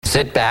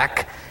Sit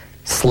back,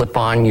 slip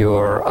on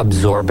your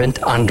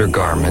absorbent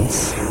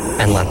undergarments,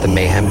 and let the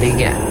mayhem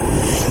begin.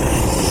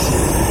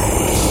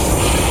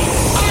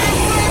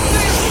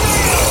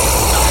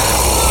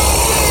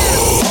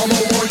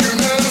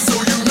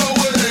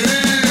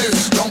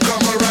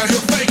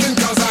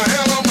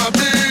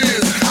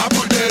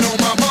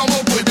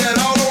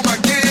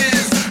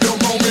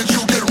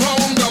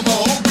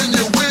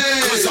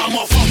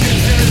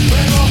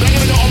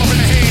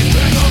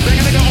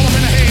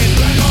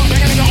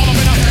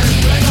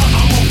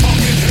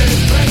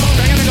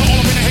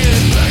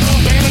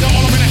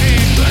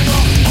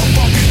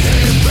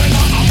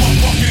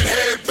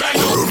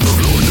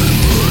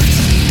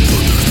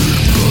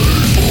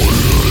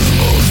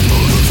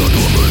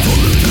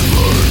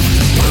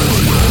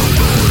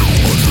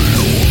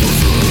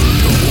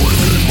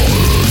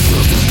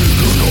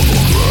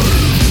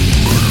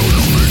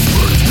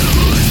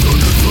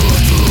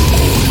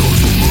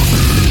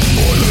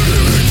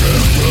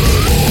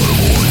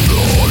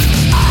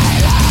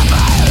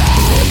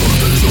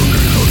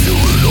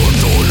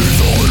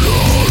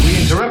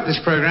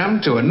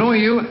 To annoy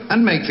you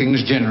and make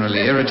things generally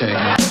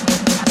irritating.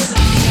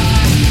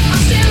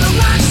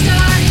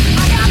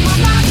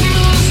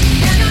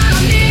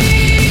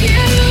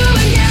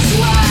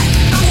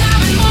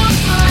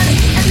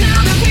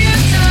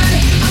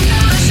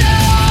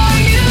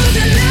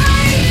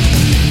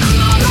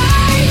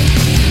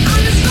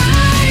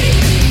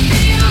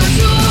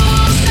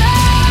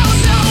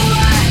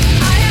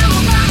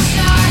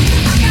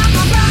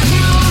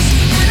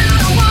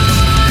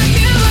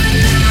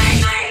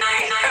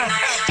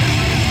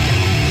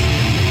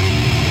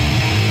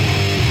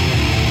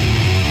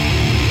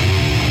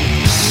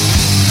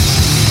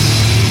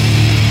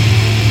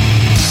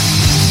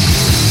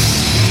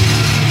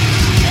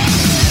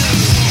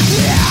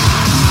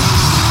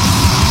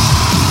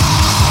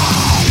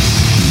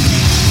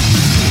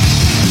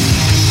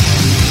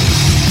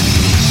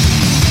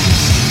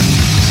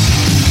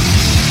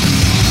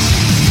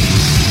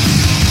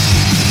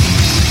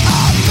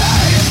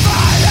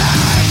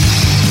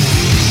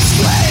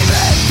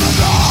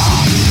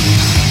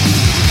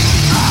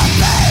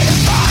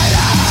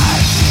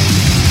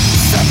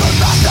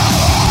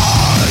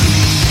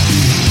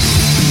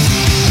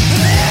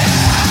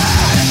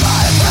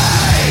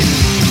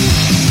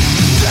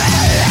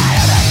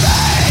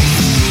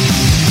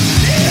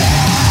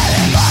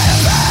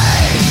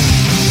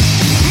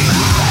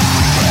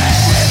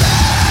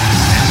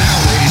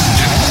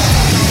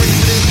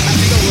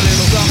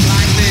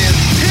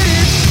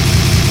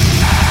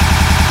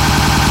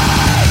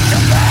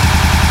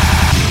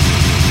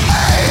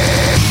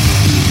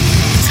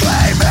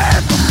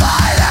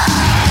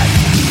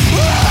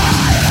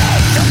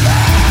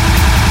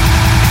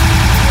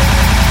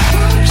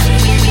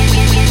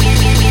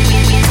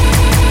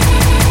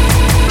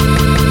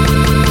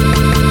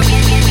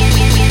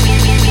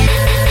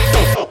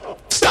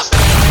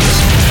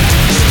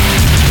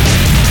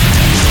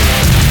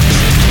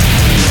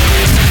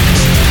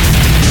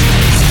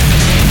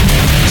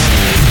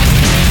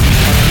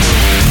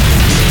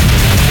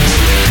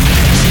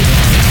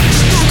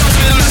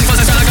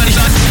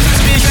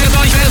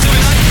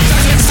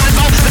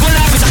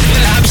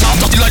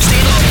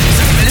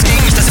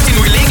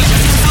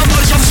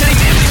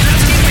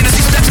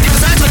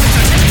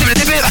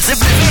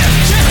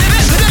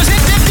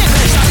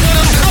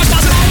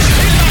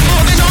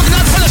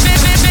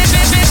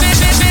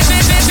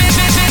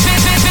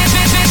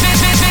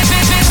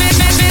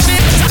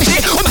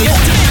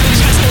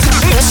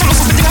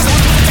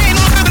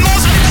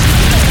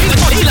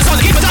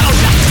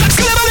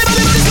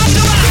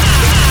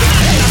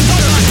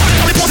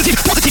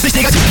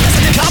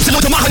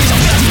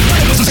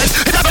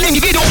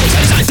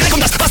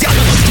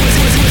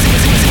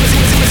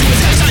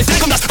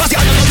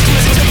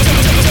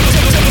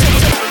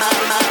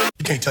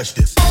 can't touch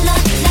this.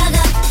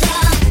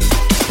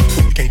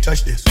 You can't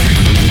touch this.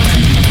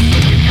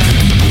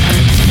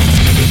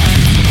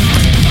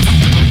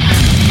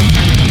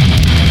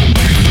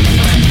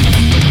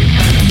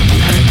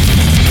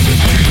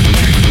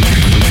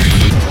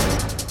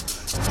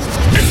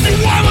 If you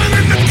wildin'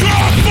 in the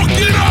car, fuck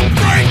it up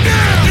right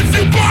now. If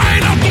you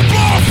buying up the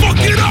bar, fuck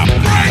it up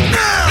right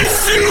now.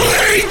 If you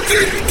hate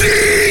the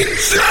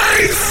DJ,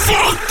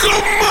 fuck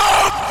 'em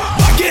up.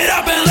 Fuck it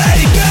up and let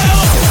it go.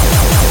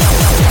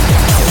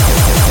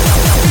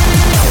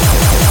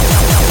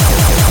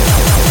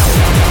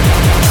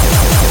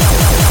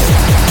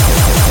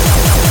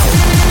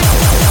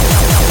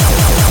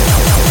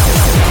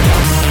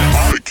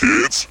 Hi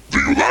kids, do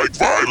you like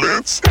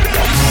violence?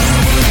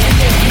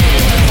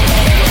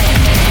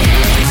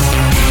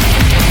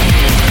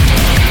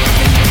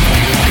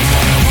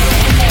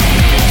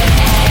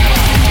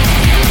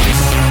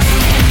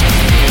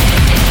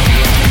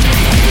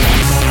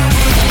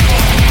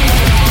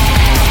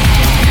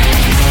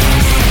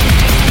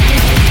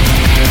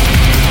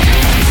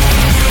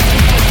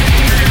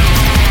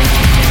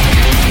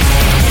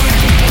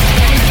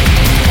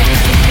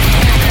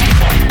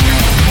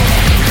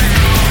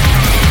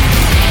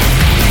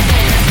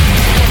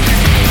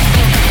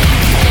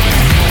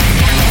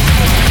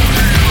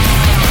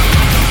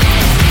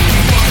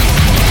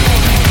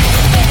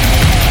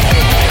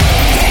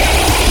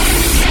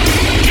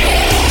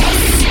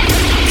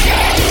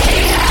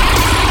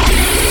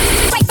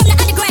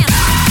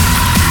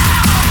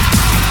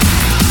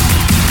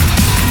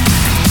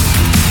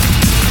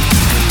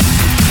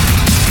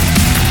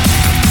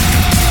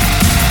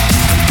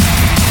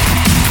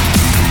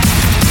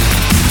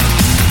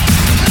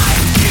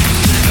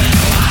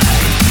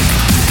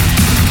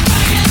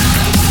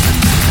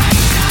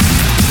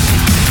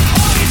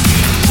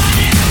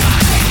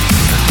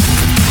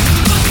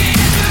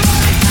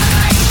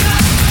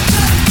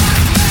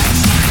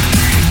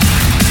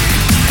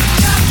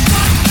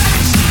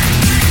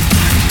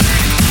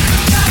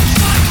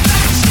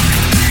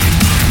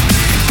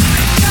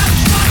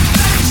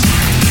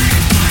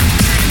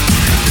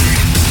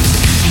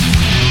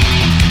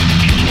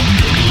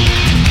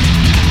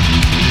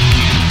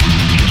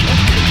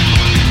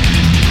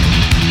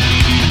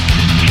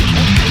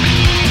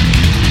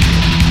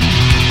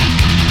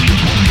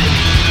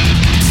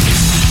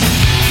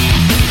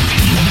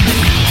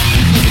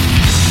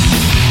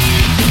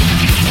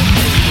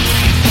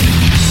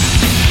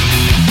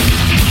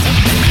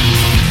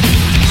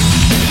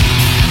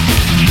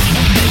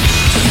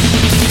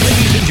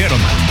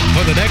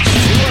 For the next 2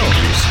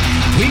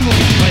 hours, we will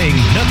be playing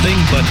nothing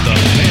but the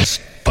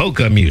best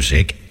polka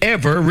music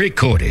ever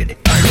recorded.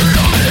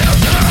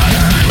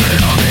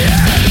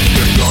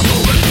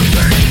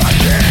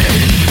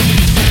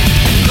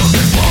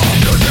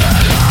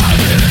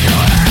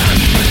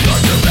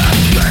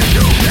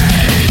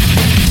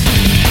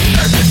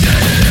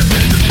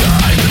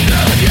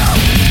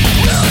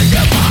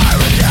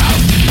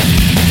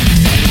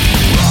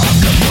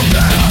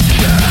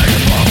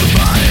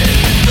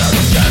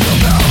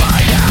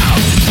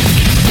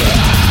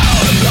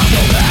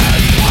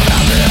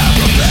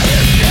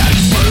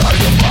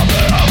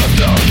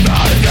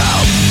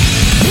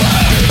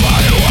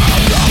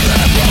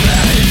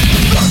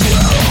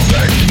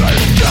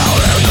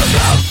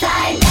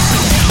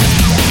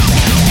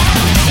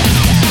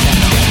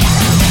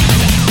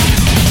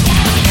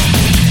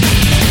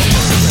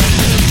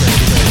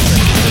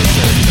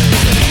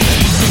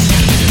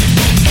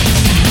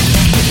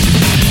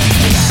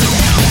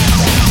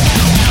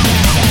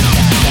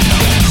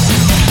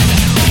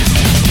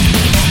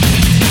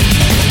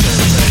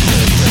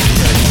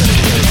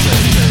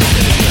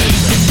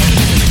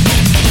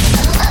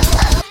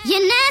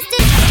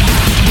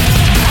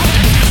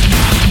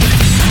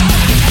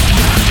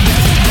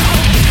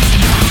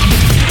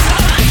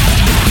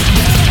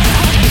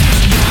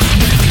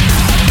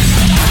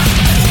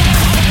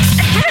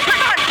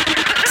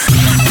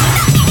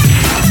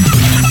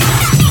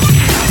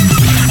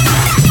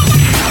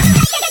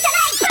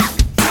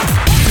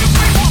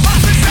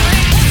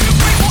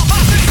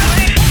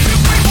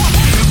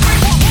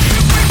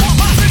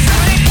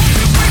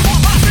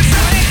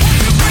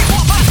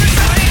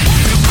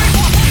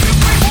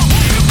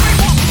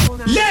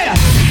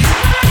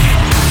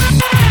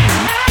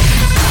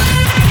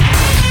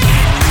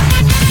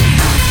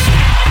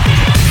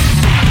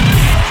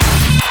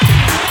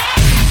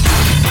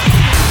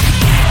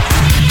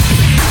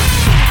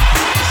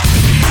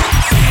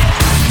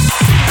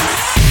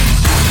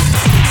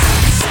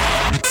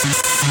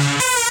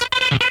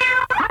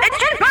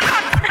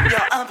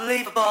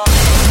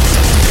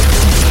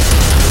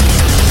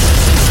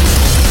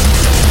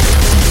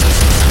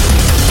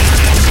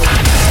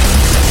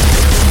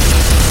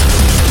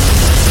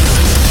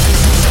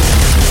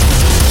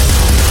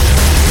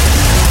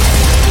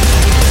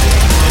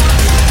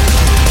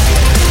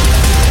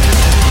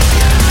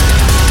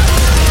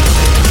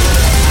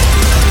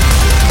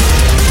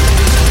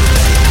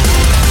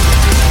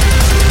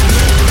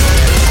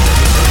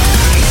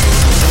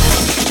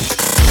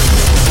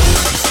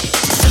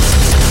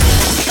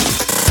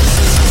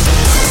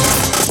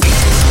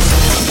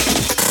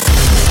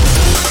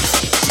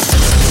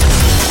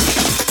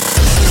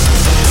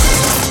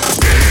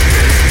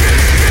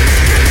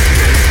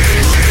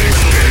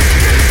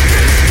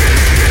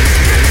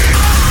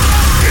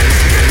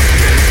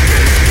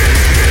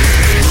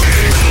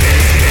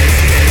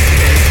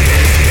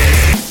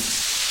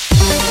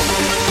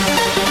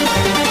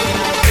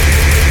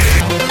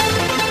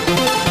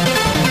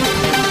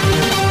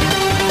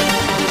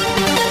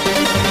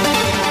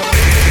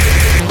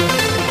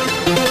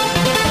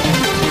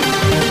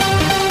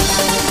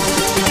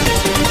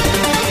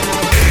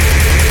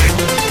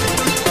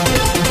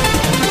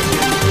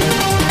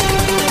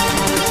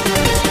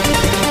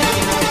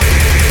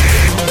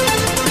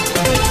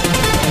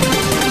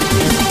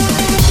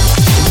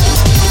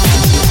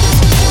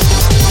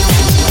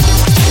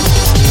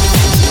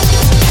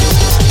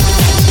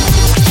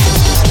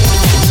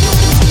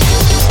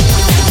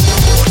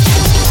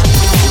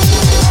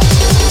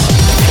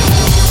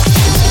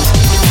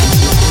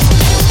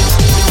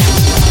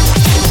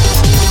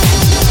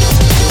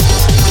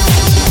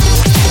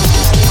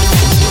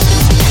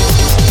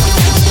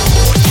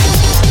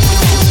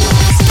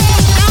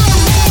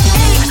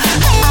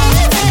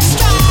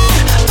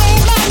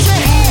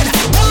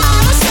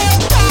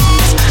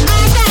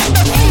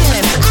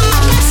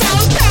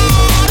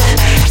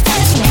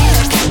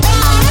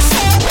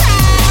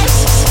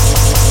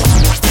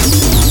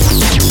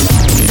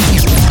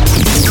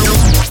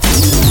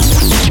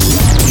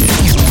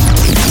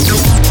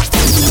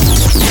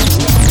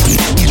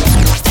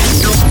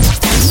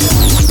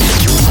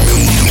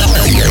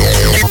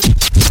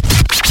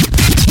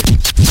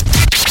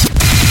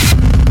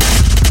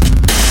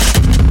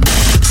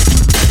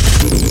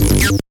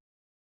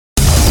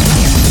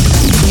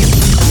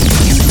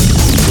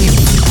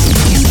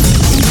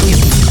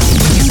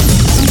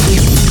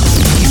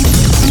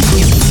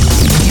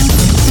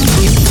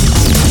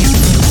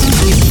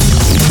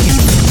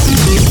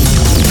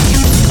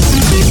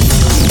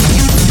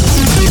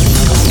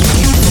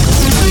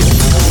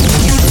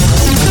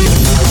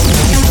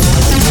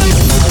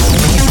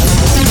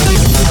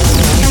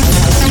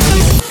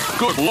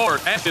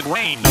 acid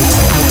rain.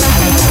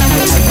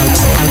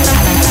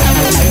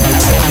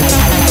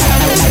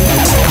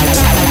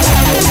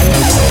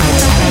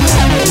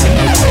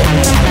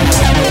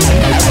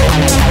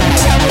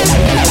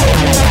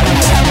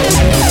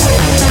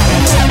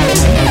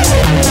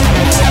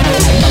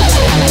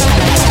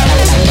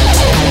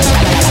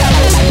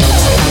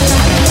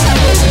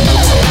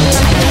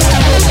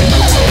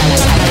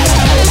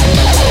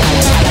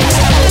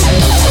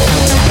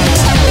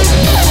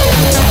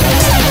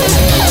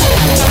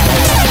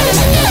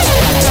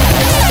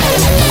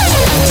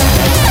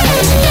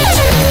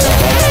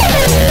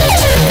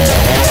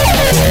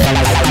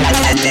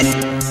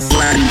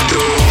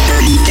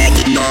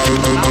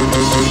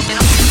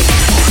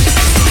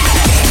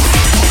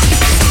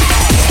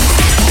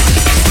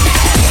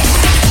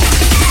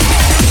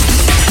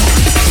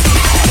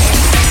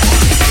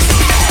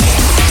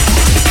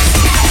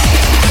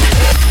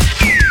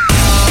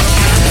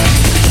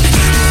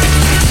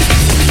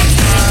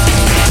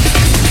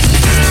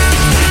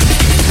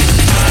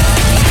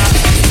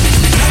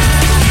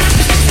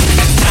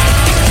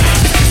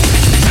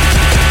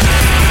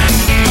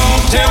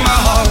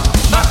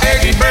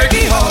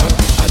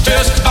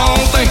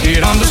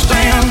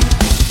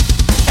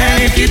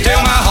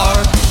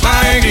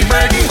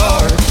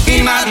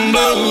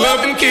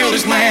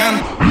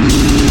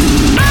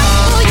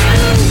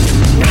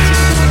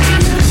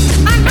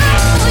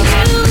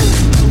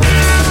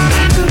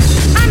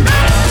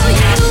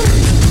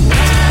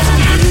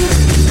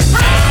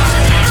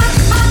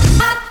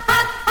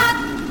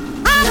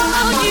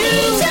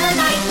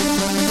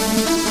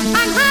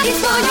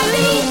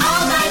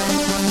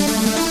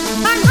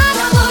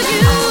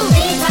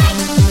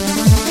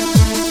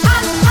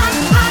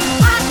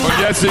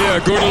 jetzt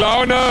hier? Gute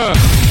Laune?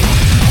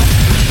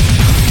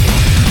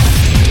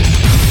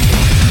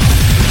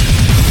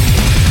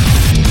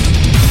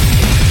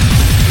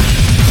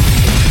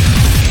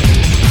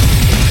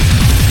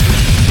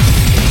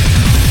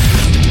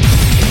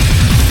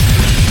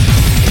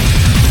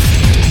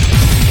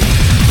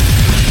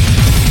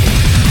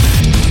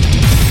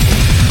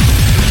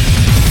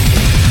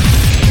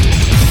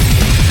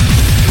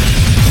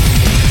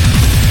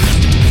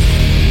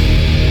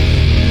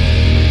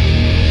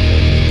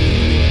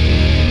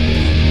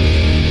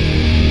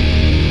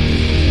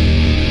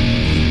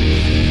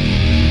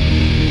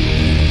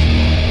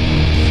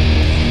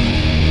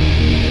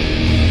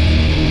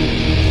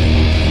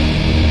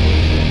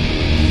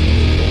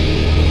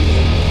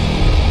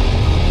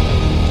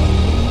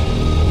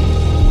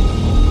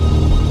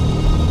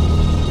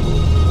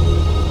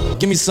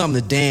 Give me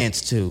something to dance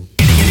to.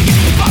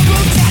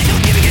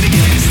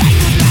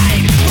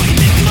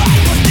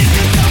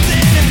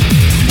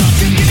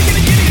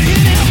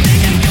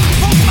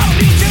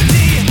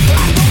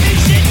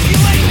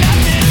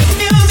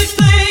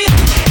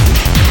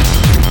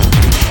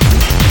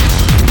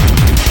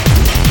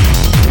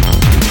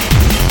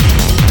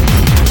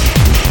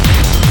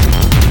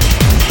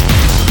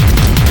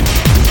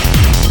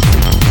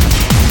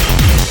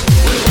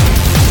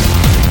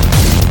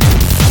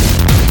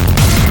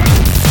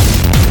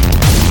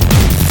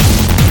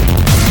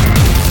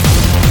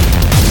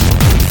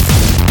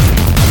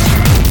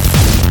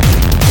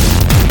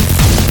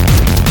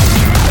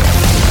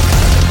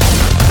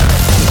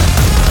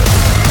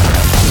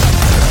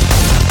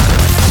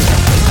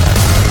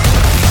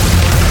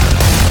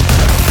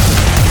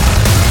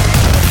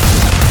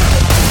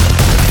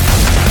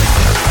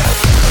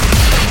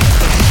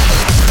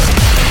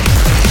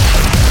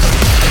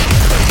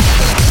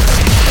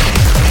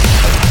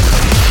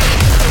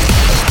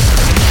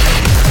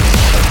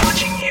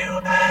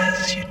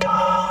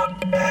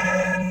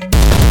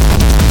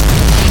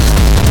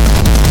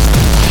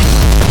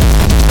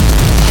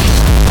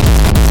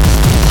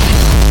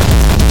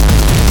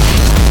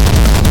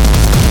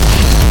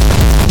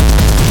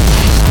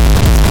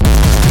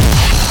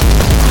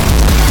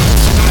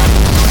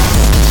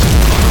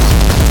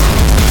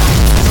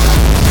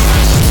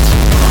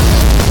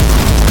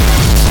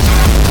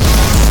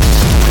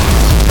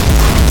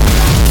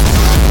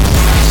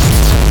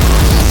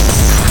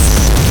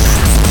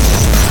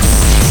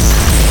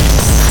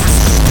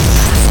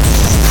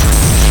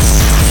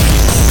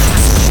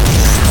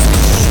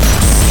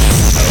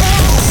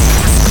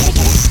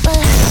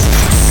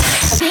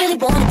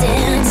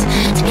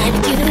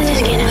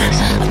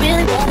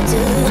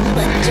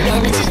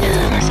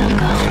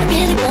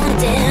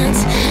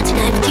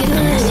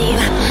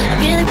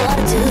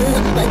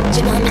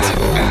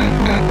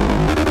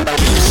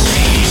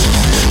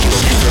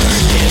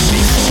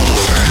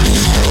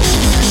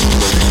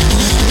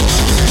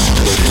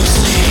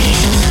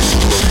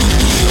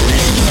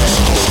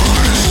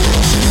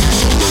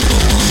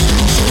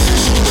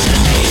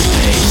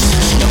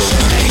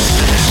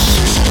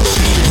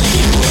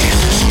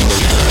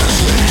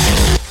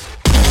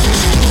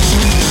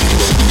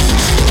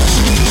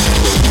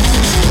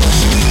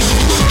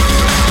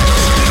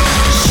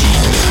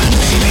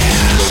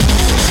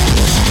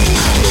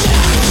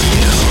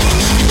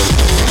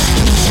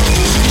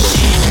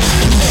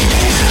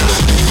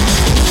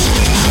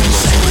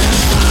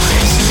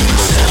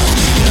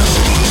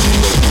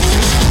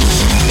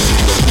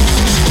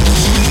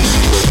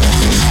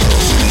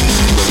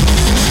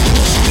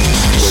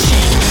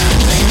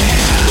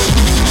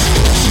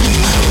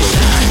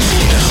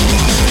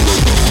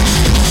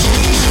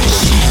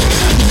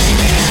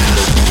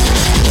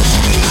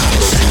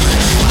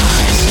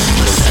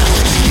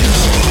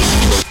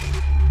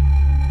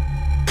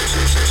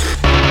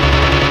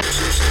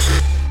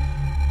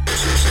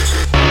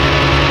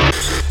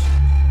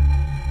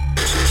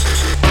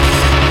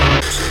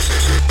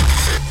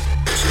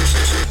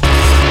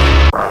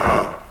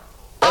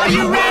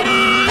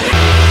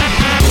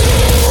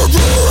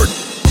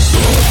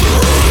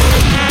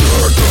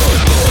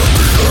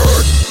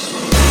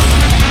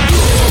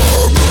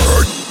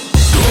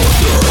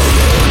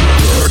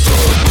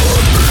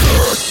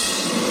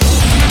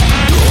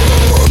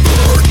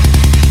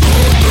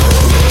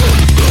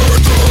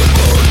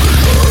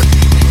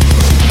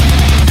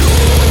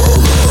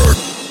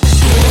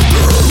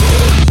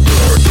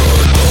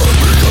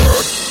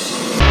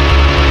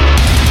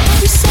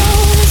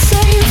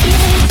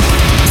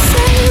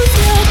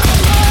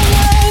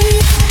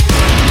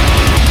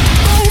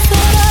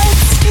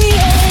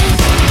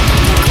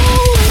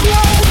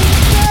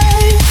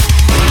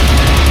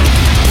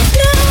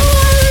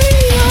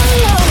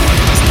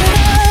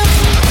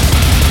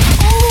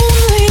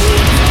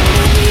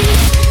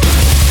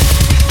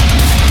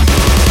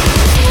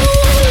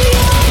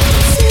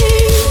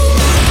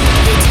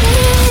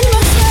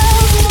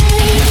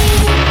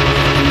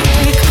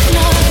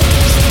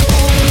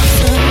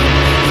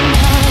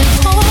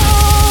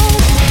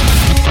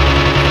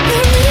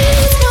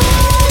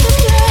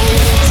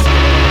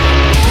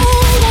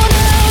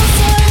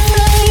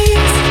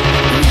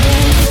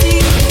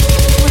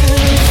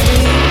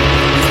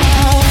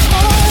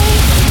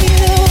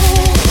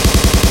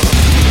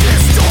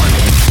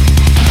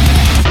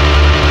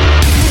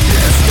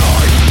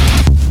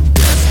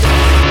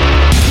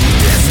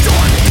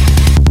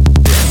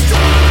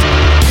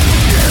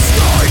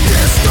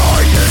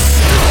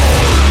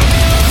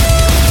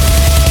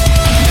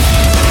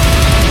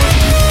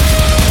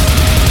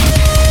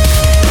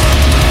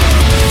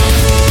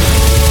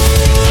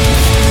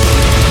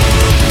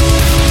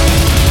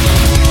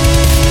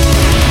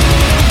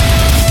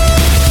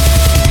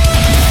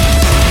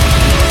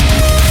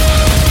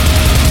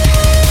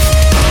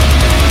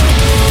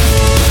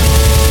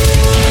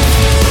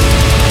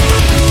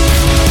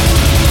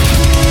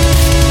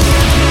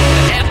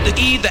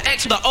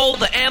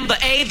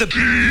 the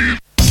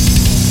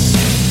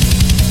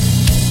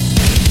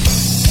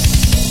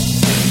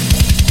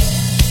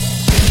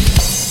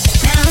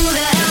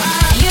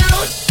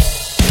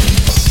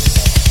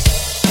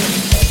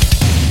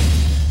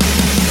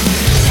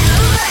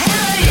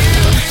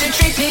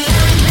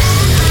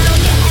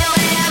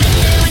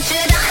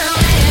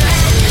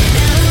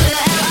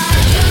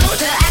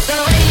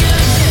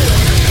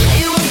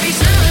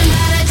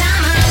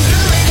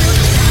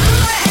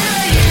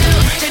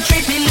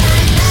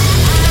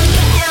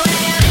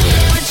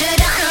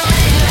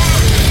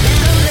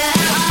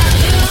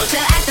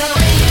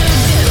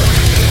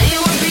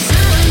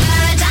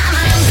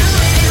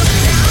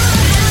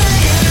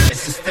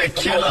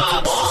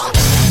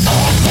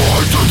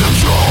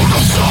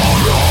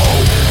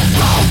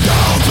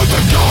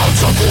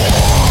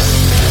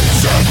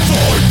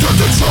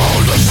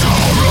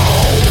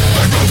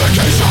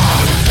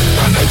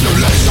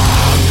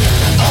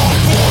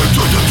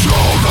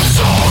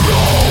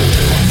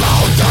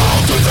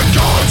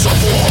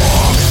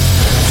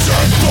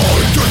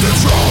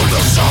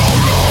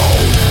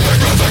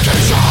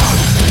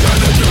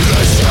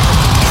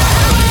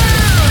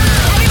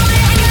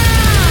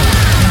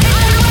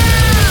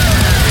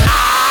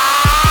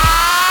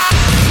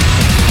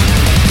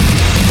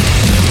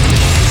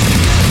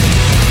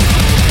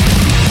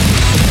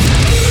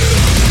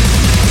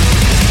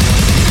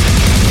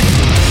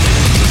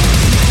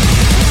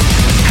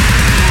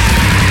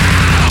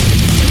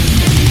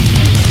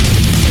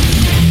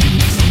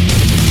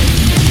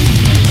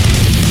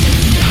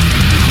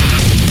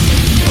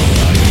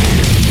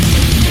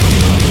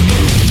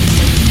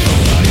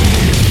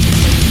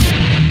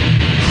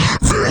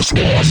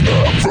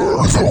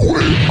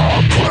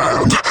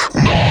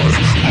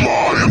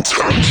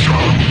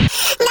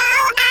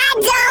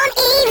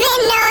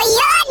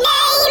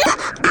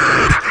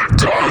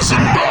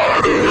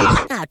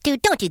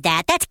do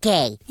that. That's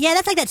gay. Yeah,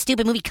 that's like that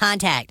stupid movie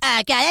Contact.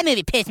 God, that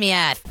movie pissed me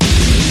off.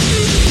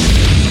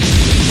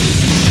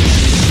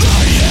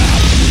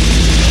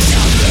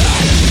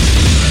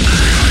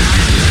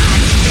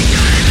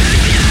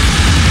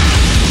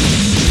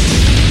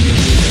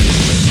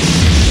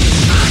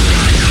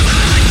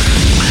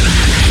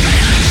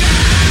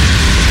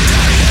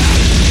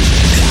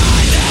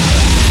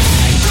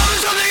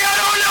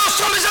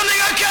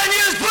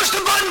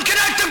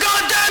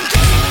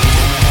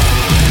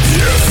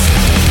 Yes.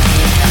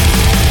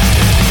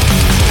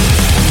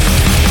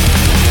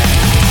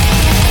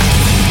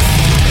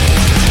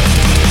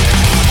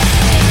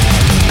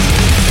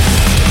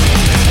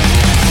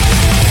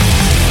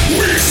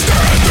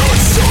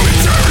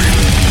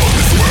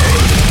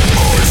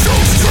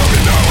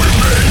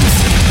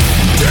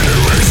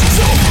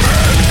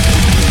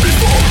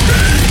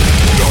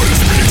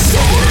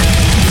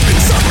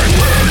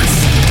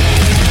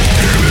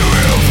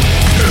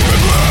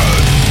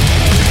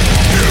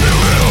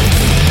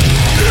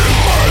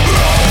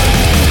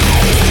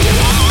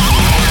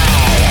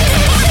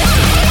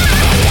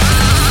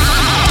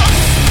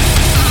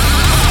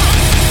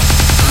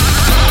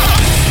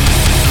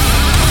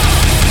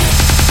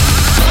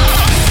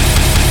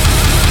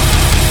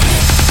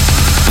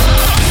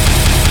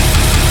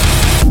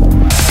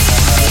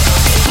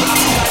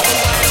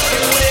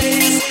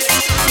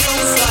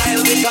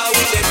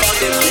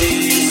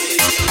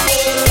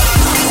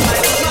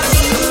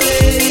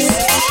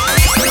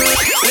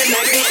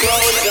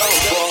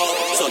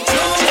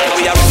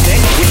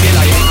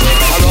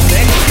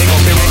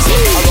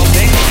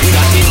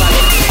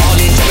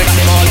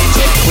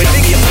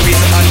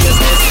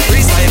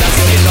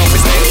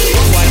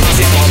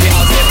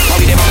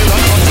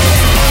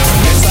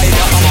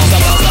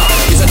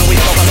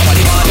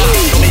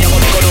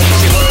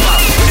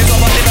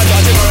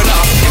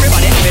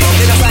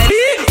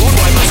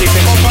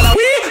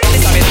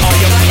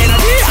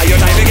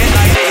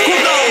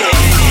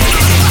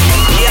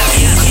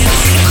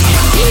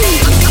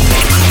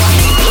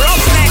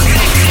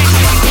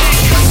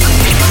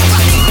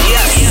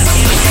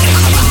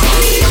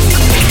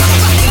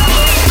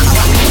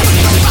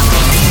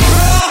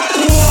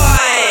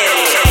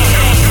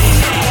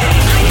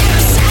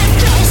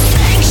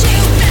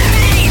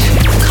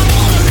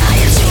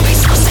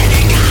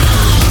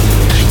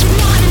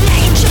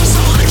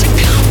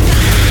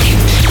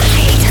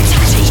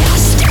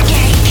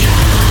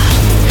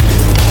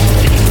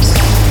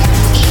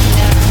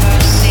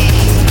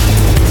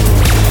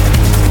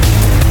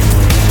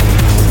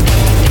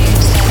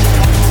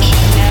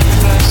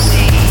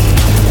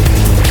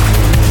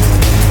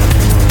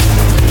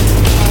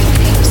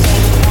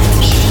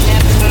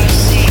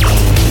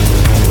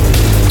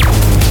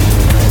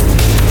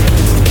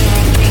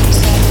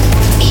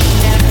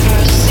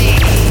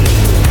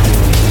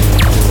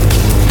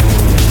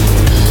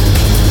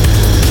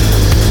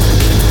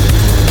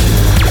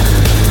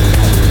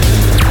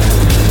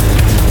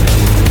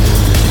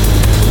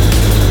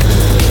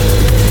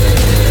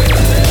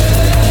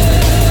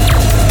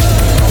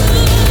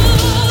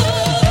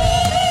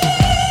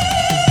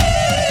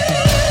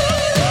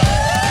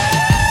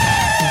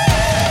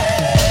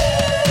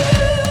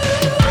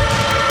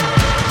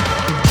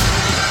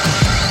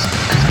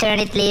 turn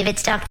it, leave it,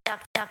 stop.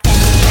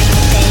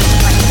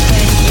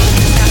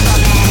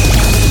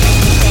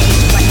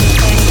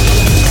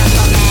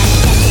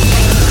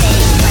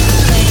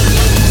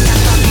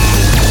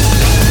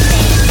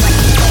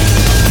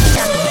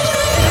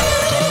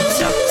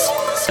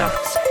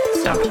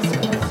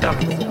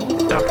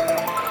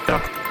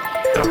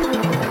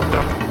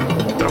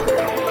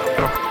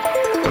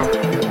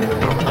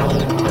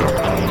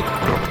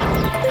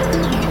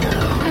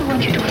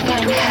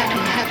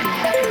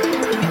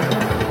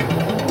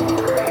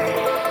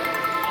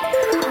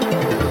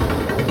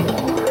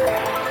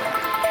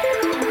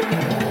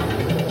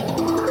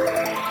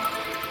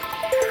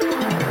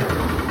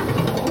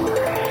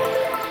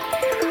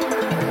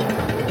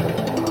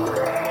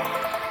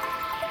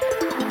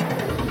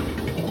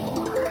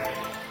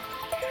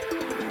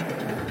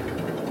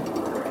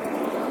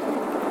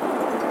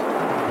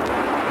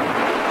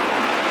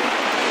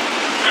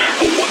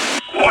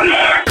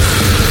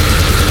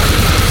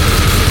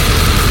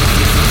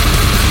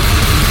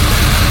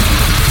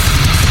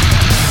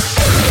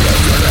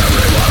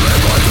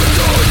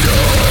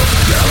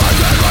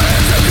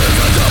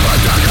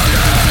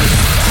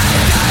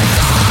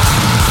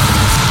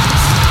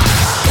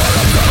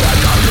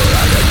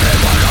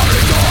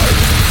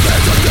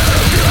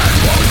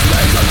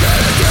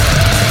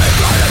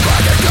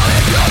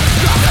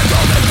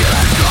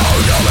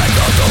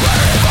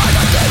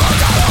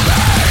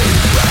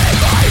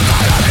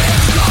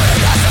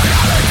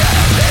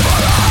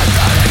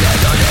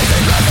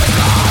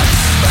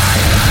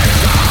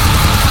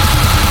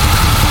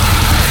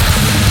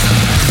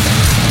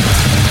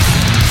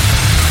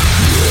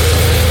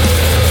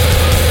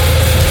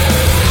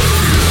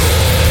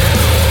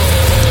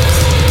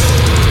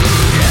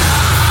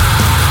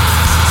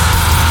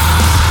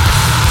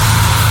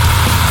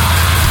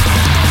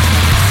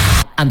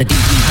 I'm the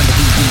DB, I'm the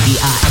DBVI,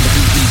 I'm the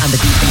DB, I'm the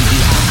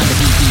DBVI, I'm the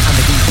DB, I'm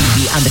the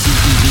DBV, I'm the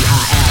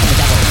DBVIL, the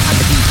devil, I'm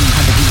the DB,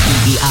 I'm the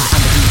DBVI, I'm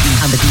the DB,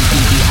 I'm the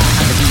DBVI,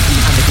 I'm the DB,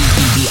 I'm the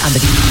DBV, I'm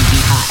the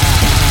DBVIL,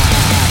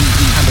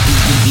 DB, I'm the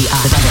DBVI,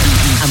 the devil,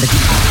 DB, I'm the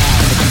DBIL,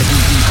 I'm the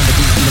DB, I'm the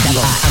DB, the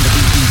devil, I'm the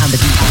DB, I'm the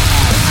DBIL,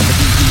 I'm the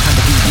DB, I'm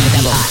the DB, the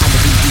devil, I'm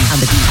the DB,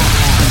 I'm the DBIL,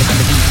 I'm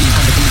the DB,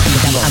 I'm the DB,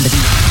 the devil, I'm the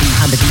DB,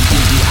 I'm the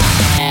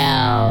DBVIL.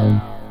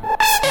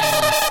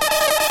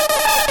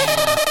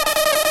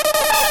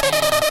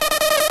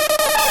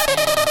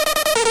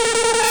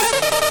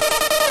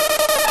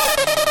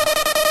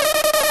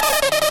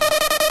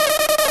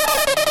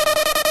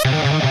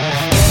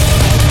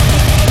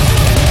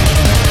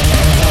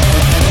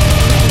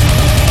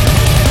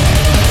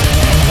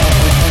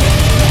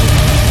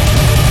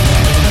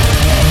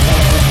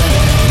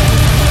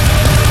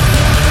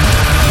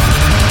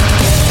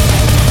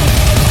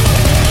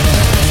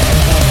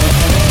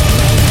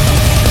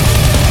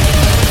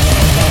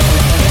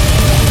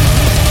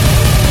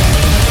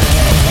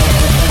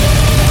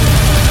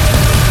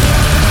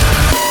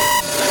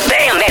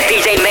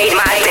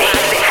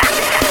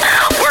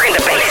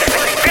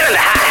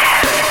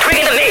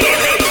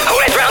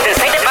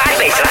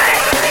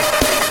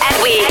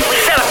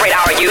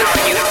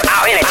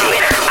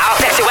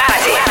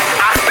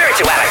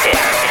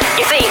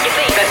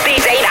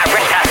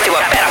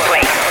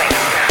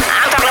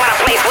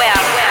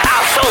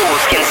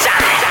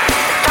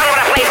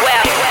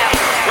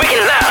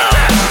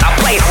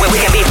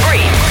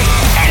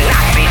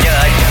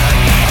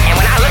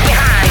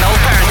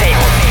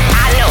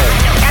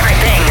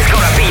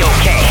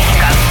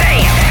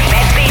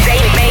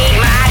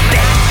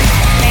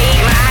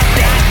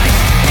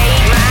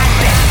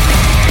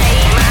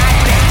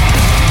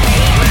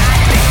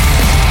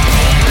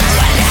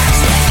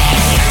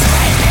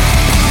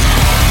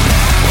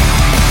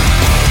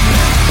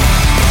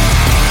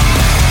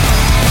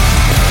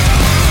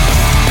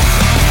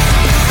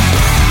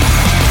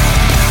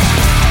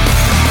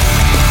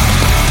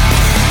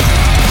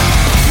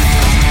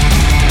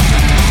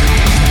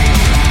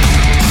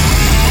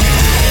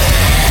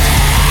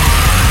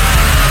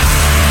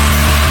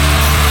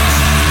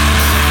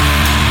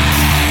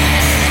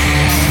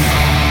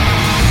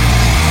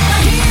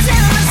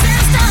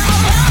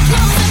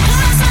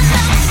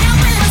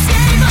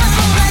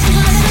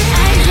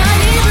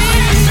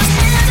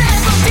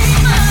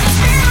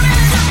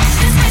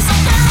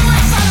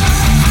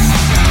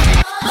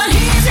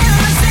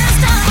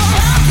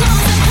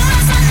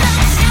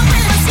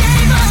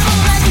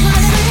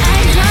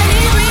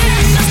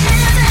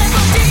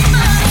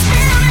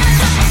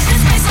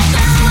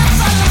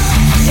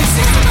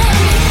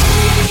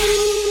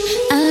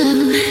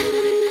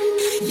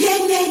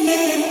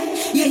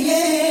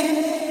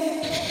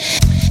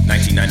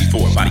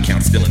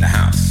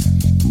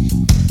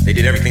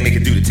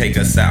 Take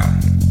us out.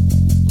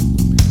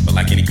 But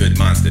like any good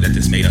monster, that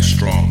just made us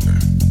stronger.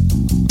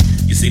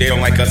 You see, they don't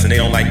like us and they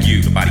don't like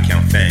you, the Body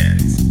Count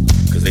fans,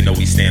 because they know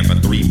we stand for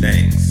three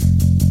things: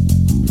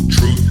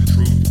 truth,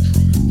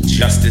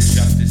 justice,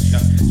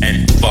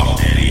 and fuck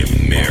the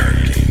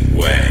American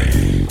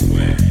way.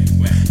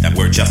 That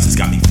word justice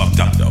got me fucked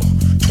up though.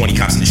 20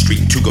 cops in the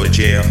street and 2 go to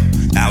jail.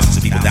 Thousands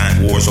of people die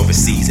in wars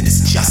overseas, and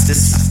it's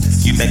justice.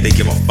 You think they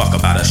give a fuck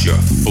about us? You're a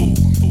fool.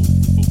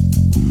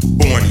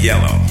 Born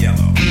yellow,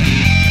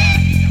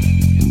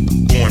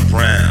 born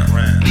brown,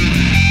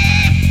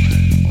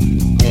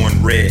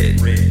 born red,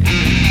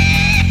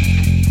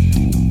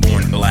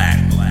 born black,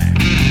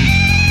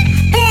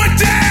 born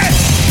dead,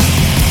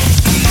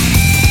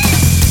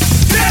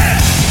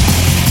 dead,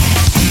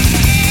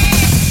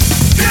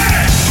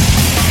 dead,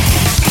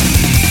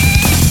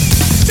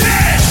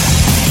 dead,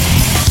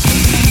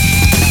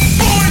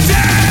 born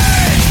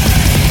dead,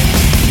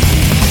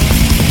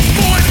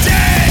 born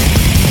dead,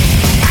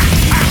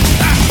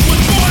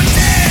 was born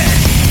dead.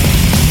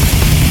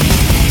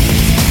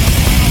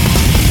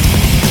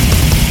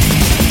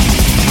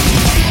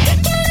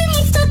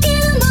 Stuck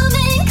in a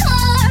moving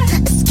car,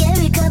 a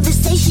scary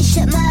conversation,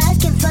 shut my eyes,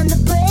 can't find the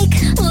break.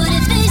 What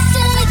if they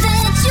say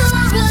that you're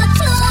a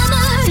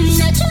climber?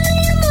 Naturally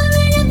I'm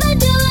worried if I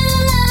do it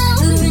alone.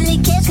 Who really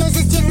cares, cause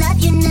it's your life,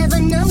 you never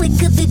know, it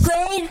could be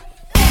great.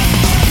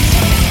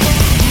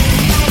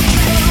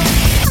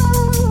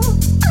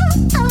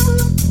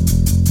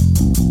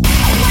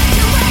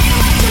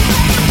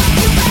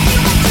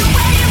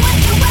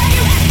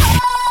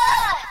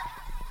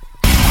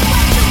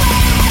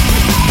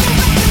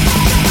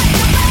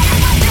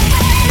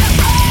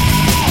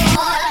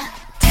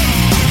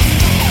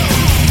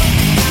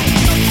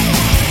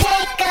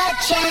 Take a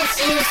chance,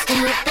 you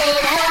stupid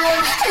hoe.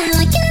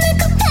 Like in the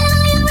cocktail,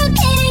 you're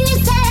repeating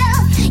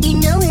yourself. You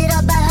know it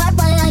all by heart,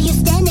 why are you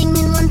standing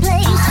in one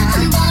place?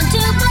 I'm born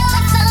to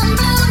blossom,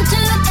 room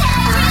to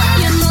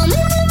carry. Your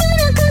moment will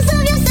run cause of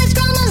your sex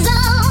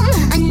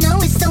chromosome. I know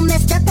it's so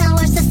messed up how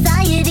our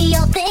society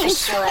all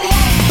thinks.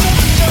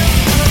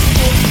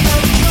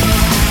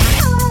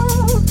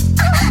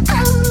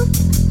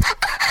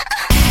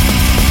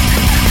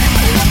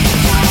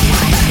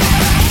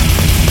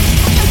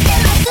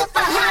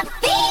 Super hot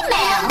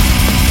female.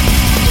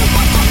 You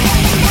got $1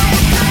 million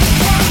contract,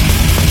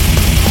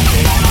 and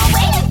they were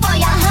waiting for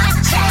your hot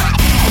chat.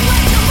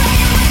 What you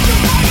waiting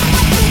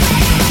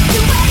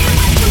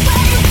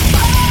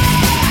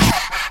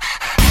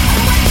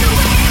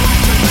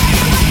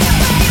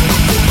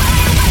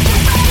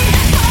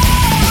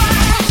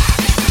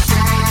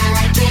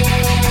I get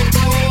ready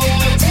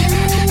to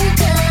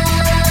go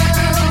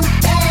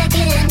back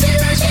into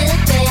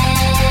Japan.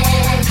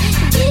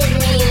 Give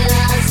me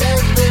lots of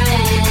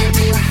brand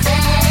new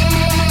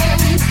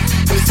fans.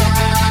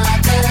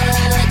 Osaka,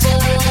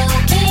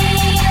 Tokyo,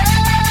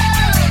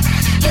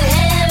 your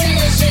hair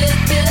is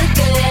sugar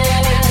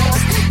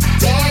girls.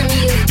 Damn,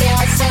 you've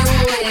got some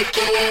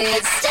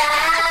wicked style.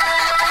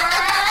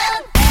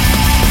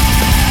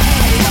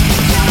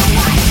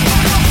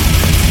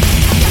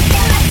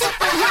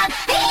 Super hot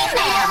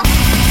female.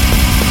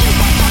 You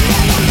got $1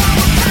 million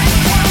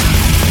contract,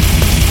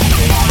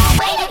 and they were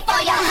waiting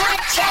for your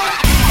hot chat.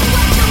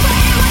 What you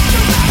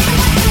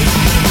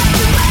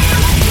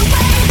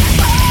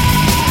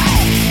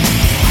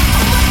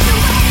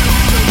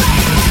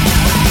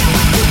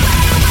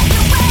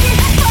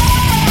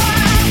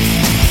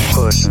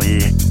Push me,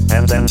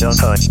 and then just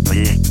touch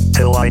me,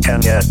 till I can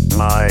get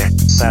my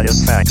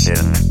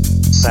satisfaction.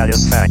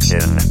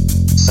 Satisfaction.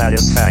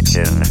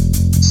 Satisfaction.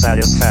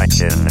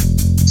 Satisfaction.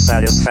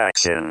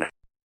 Satisfaction.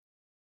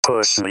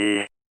 Push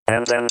me,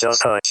 and then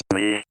just touch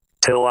me,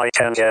 till I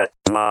can get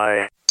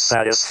my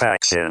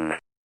satisfaction.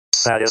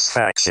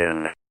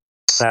 Satisfaction.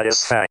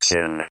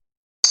 Satisfaction.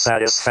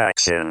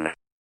 Satisfaction.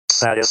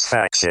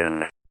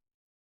 Satisfaction.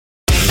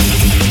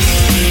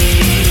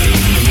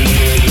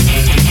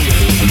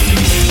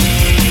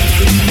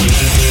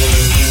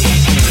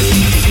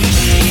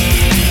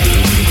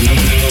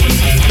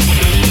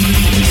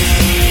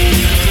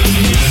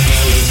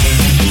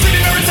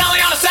 Sitting there in Sally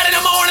on a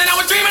Saturday morning, I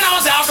was dreaming I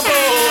was Al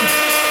Capone.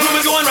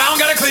 Rumors going round,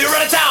 gotta clear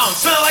out of town,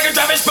 smell like a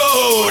traffic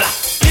boat.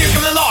 Here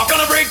come the law,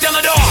 gonna break down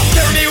the door,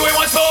 carry me away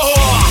once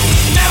more.